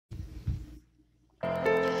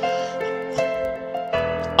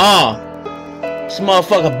This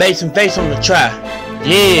motherfucker Vase and Vase on the track.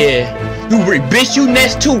 Yeah. You bitch, you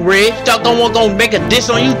next too, Red. Y'all gonna make a diss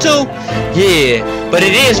on you too? Yeah. But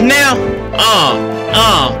it is now.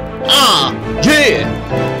 Yeah.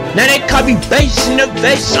 Now they call me Vase in the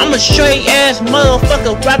Vase. I'm a straight ass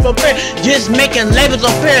motherfucker rapper, pair. Just making labels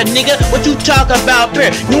on pair, nigga. What you talk about,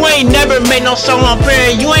 pair? You ain't never made no song on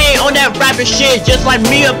pair. You ain't on that rapping shit just like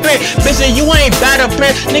me up pair. Bitch, you ain't bad up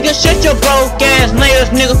pair. Nigga, shut your broke ass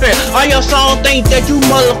nails, nigga pair. All your songs think that you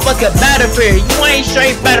motherfucker bad up pair. You ain't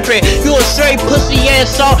straight bad up pair. You a straight pussy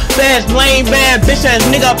ass soft ass lame bad bitch ass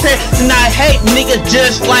nigga up pair. And I hate niggas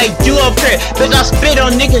just like you up pair. Bitch, I spit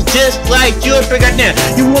on niggas just like you up pair. Goddamn,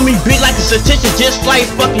 you want me beat like a statistic just like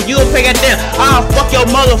fucking you up here, goddamn. I'll fuck your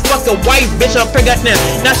motherfucking white bitch up here, goddamn.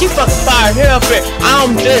 Now she fucking fire hair up here.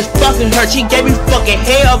 I'm just fucking her. She gave me fucking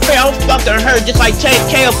hair up here. I'm fucking her just like K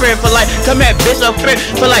up here for like, come at bitch up here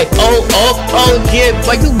for like, oh yeah,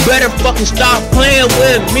 but you better fucking stop playing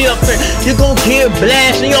with me up here. You gon' get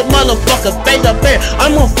blast in your motherfucking face up here.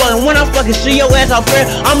 I'm gonna fucking, when I fucking see your ass up here,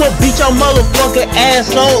 I'm gonna beat your motherfucking ass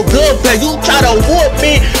so good, man. You try to whoop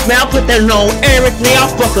me, man, I put that on everything. I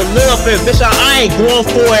fucking love it, bitch. I ain't going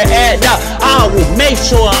for it at now. I will make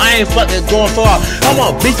sure I ain't fucking going for it.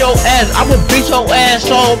 I'ma beat your ass. I'ma beat your ass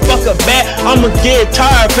so fucking bad. I'ma get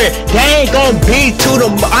tired of it. They ain't gonna be to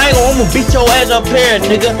them. I'ma beat your ass up here,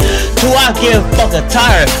 nigga, till I get fucking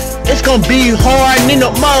tired. It's gonna be hard in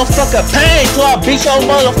the motherfucking pain till I beat your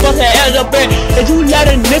motherfucking ass up here. If you let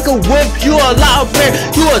a nigga whip you a lot up here,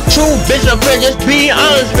 you a true bitch up here. Just be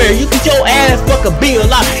honest here. You get your ass fucking beat a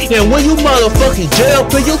lot. And when you motherfucking jail,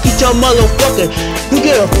 you get your motherfucking, you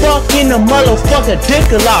get a fucking motherfucking dick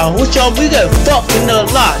a lot. With your, you get fucking a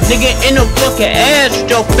lot, nigga, in the fucking ass with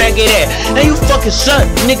your faggot ass. And you fucking suck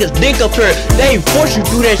niggas dick up here. They force you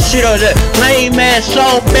to do that shit on that lame ass,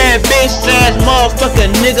 so bad bitch ass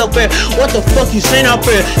motherfucking nigga up here. What the fuck you saying up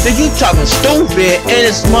here? Then you talking stupid and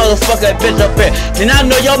this motherfucker bitch up here. Then I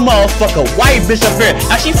know your motherfucker white bitch up here.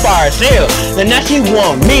 Now she fire as hell. And now she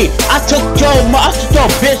want me. I took your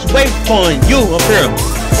bitch away from you up here.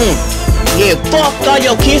 Yeah, fuck all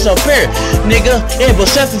your kids up here, nigga. Yeah, but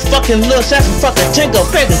Seffy fucking little Seffy fucking Tink up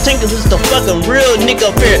here. Cause Tink is the fucking real nigga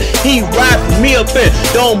up here. He ride for me up here.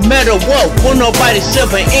 Don't matter what, will nobody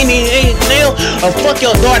sipping any nail. Or fuck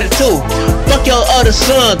your daughter too. Fuck your other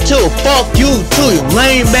son too. Fuck you too, you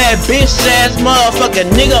lame bad bitch ass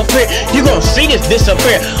motherfucking nigga up here. You gon' see this bitch up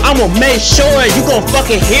here. I'ma make sure you gon'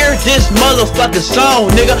 fucking hear this motherfucking song,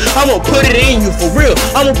 nigga. I'ma put it in you for real.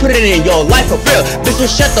 I'ma put it in your life for real. Bitch,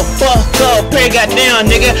 just shut the fuck up, pray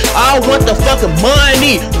goddamn, nigga. I want the fucking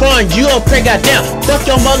money from you, pray goddamn. Fuck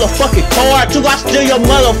your motherfucking car too. I steal your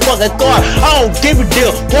motherfucking car. I don't give a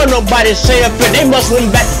deal what nobody say up here. They must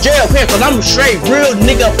went back to jail here, cause I'm a straight real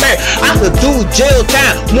nigga up here. I could do jail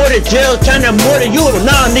time, more than jail time and more than you.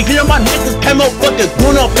 Nah, nigga, you know my niggas came up fucking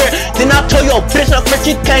goon up here. Then I told your bitch up here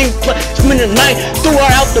she can't spend the night. Threw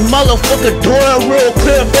her out the motherfucking door real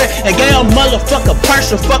clear up here and gave her motherfucking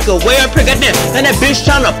person fucking way up here. Goddamn, and that bitch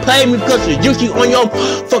tryna play me because of you. She on your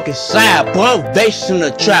fucking side, boy. I'm Vase in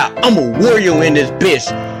the trap. I'm a warrior in this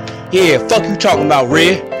bitch. Yeah, fuck you talking about,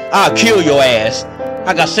 Red. I'll kill your ass.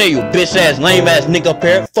 Like I say, you bitch ass, lame ass nigga up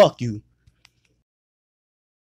here. Fuck you.